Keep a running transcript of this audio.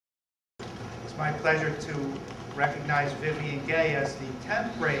my pleasure to recognize Vivian Gay as the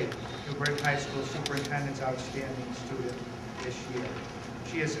 10th grade Newburgh High School Superintendent's Outstanding Student this year.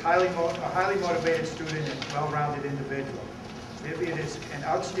 She is a highly motivated student and well-rounded individual. Vivian is an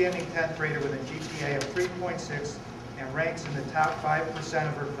outstanding 10th grader with a GPA of 3.6 and ranks in the top 5%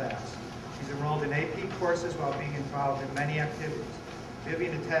 of her class. She's enrolled in AP courses while being involved in many activities.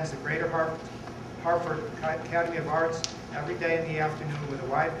 Vivian attends the Greater Hartford Academy of Arts every day in the afternoon with a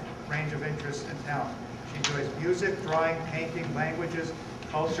wide range of interests and talent. She enjoys music, drawing, painting, languages,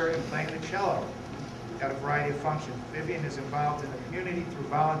 culture, and playing the cello at a variety of functions. Vivian is involved in the community through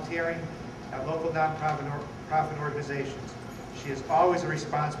volunteering at local nonprofit organizations. She is always a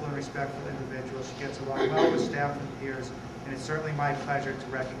responsible and respectful individual. She gets along well with staff and peers, and it's certainly my pleasure to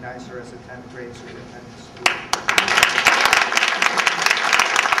recognize her as a 10th grade superintendent student.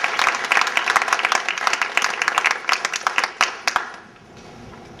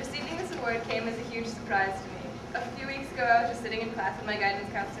 Receiving this award came as a huge surprise to me. A few weeks ago, I was just sitting in class and my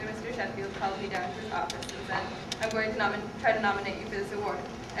guidance counselor, Mr. Sheffield, called me down to his office and said, "I'm going to try to nominate you for this award."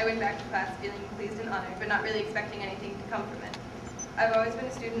 I went back to class feeling pleased and honored, but not really expecting anything to come from it. I've always been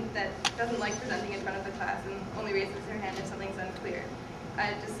a student that doesn't like presenting in front of the class and only raises her hand if something's unclear.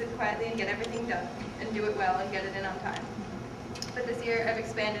 I just sit quietly and get everything done, and do it well and get it in on time. But this year, I've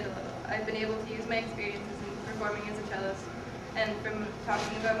expanded a little. I've been able to use my experiences in performing as a cellist, and from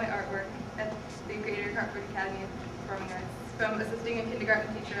talking about my artwork at the Greater Hartford Academy of Performing Arts, from assisting a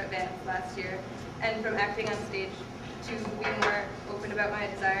kindergarten teacher at Vance last year, and from acting on stage to being more open about my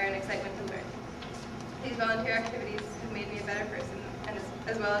desire and excitement to learn. These volunteer activities have made me a better person, and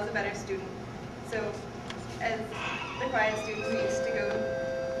as well as a better student. So, as the quiet student who was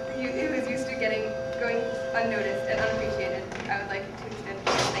used to going unnoticed and unappreciated, I would like to extend a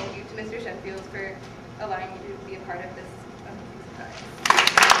thank you to Mr. Sheffield for allowing me to be a part of this surprise.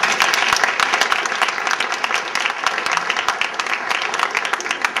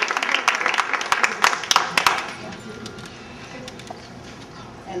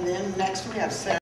 And then next we have Sarah.